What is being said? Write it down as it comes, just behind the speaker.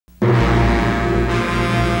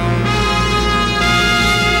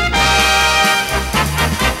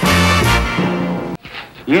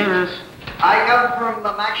from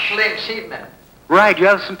Max Schlink's evening. Right, you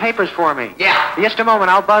have some papers for me. Yeah. Just a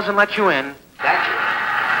moment, I'll buzz and let you in. Thank you.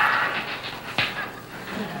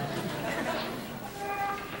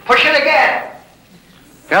 Push it again.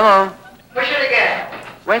 Hello. Push it again.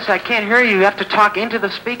 Wait, I can't hear you. You have to talk into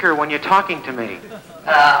the speaker when you're talking to me.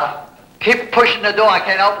 Keep pushing the door. I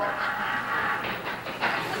can't open it.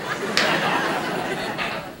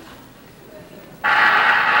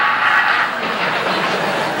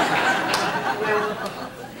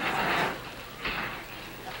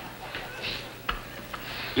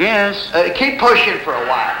 Yes. Keep pushing for a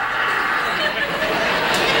while.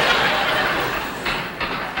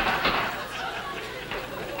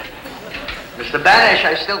 Mr. Banish,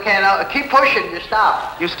 I still can't keep pushing. You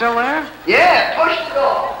stop. You still there? Yeah, push the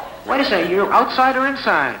door. Wait a second. You're outside or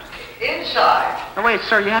inside? Inside. No, wait,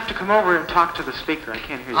 sir. You have to come over and talk to the speaker. I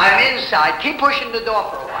can't hear you. I'm inside. Keep pushing the door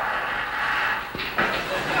for a while.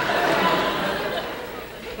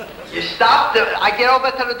 You stop. I get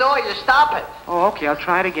over to the door. You stop it. Oh, okay. I'll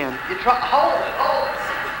try it again. You try. Hold it. Hold it.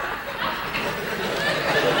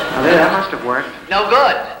 Oh, there, that must have worked. No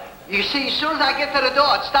good. You see, as soon as I get to the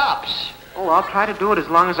door, it stops. Oh, I'll try to do it as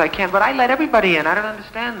long as I can, but I let everybody in. I don't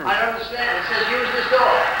understand this. I don't understand. It says use this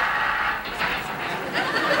door.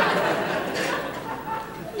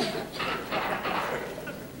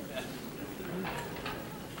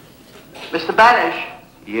 Mr. Banish?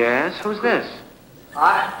 Yes? Who's this?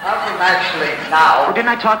 I'm from actually now. Oh, didn't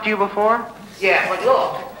I talk to you before? Yeah, but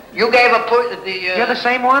look. You gave You're the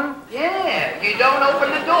same one? Yeah, you don't open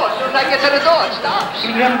the door. As soon as I get to the door, it stops.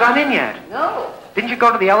 You haven't gone in yet? No. Didn't you go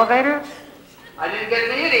to the elevator? I didn't get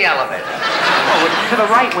near the elevator. Oh, it's to the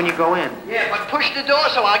right when you go in. Yeah, but push the door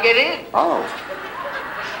so I'll get in. Oh.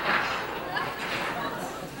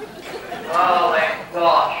 Oh,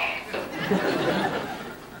 gosh.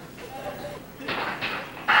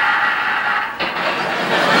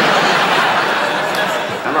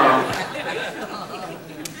 Hello.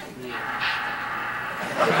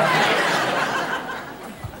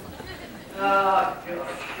 Oh,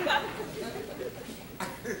 gosh.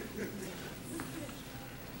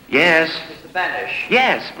 Yes. Mr. Banish.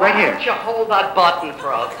 Yes, right here. Why don't you hold that button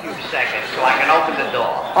for a few seconds so I can open the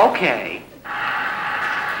door? Okay.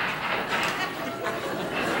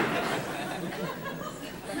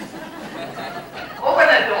 Open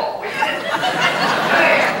the door, will you? Come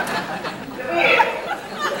here. Come here.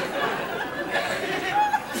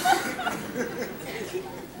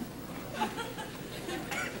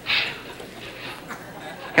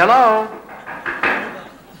 Hello?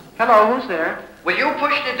 Hello, who's there? Will you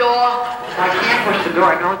push the door? I can't push the door.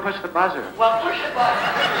 I can only push the buzzer. Well, push the button.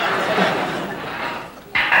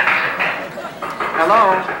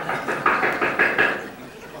 Hello?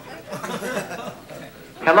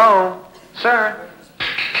 Hello? Sir?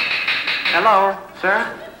 Hello? Sir?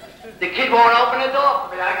 The kid won't open the door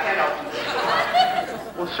for me. I can't open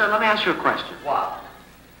it. Well, sir, let me ask you a question. What?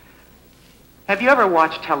 Have you ever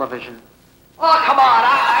watched television? Oh, come on.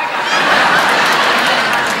 I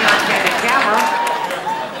On Candid Camera.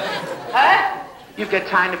 Huh? You've got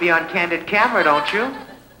time to be on Candid Camera, don't you?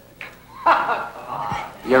 Come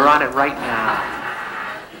on. You're on it right now.